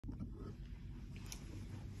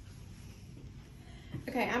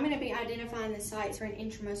Okay, I'm going to be identifying the sites for an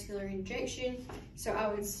intramuscular injection. So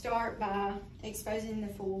I would start by exposing the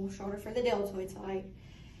full shoulder for the deltoid site.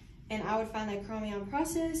 And I would find the acromion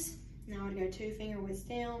process. Now I would go 2 finger widths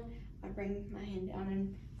down. I'd bring my hand down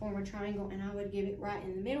and form a triangle, and I would give it right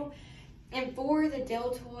in the middle. And for the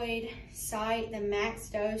deltoid site, the max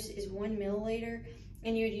dose is 1 milliliter.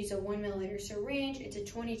 And you would use a 1 milliliter syringe. It's a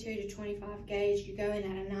 22 to 25 gauge. You go in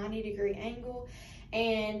at a 90-degree angle.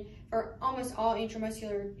 And for almost all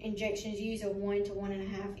intramuscular injections, you use a 1 to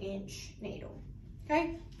 1.5 inch needle.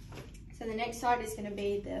 Okay? So the next site is going to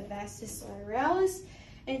be the vastus lateralis.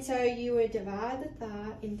 And so you would divide the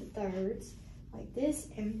thigh into thirds like this.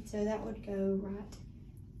 And so that would go right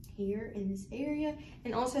here in this area.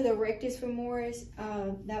 And also the rectus femoris,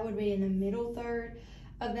 that would be in the middle third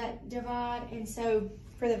of that divide. And so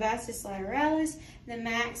for the vastus lateralis, the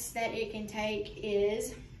max that it can take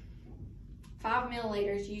is 5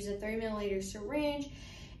 milliliters. Use a 3 milliliter syringe.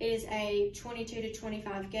 It is a 22 to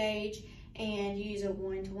 25 gauge, and use a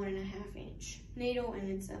 1 to 1.5 inch needle, and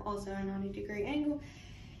it's also a 90-degree angle.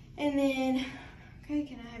 And then, okay,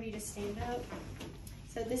 can I have you just stand up?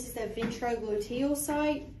 So this is the ventrogluteal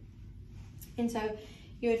site. And so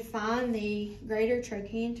you would find the greater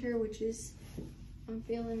trochanter, which is, I'm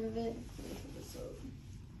feeling of it.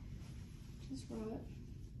 Just right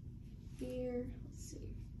here. Let's see.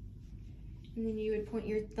 And then you would point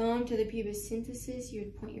your thumb to the pubis symphysis. You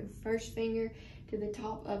would point your first finger to the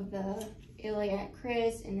top of the iliac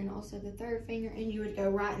crest, and then also the third finger, and you would go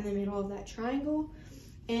right in the middle of that triangle.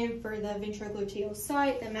 And for the ventrogluteal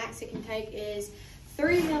site, the max it can take is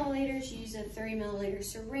 3 milliliters. Use a 3 milliliter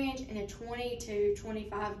syringe and a 20 to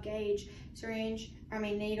 25 gauge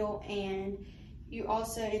needle. And you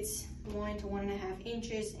also, it's 1 to 1.5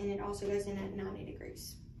 inches, and it also goes in at 90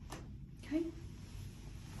 degrees. Okay.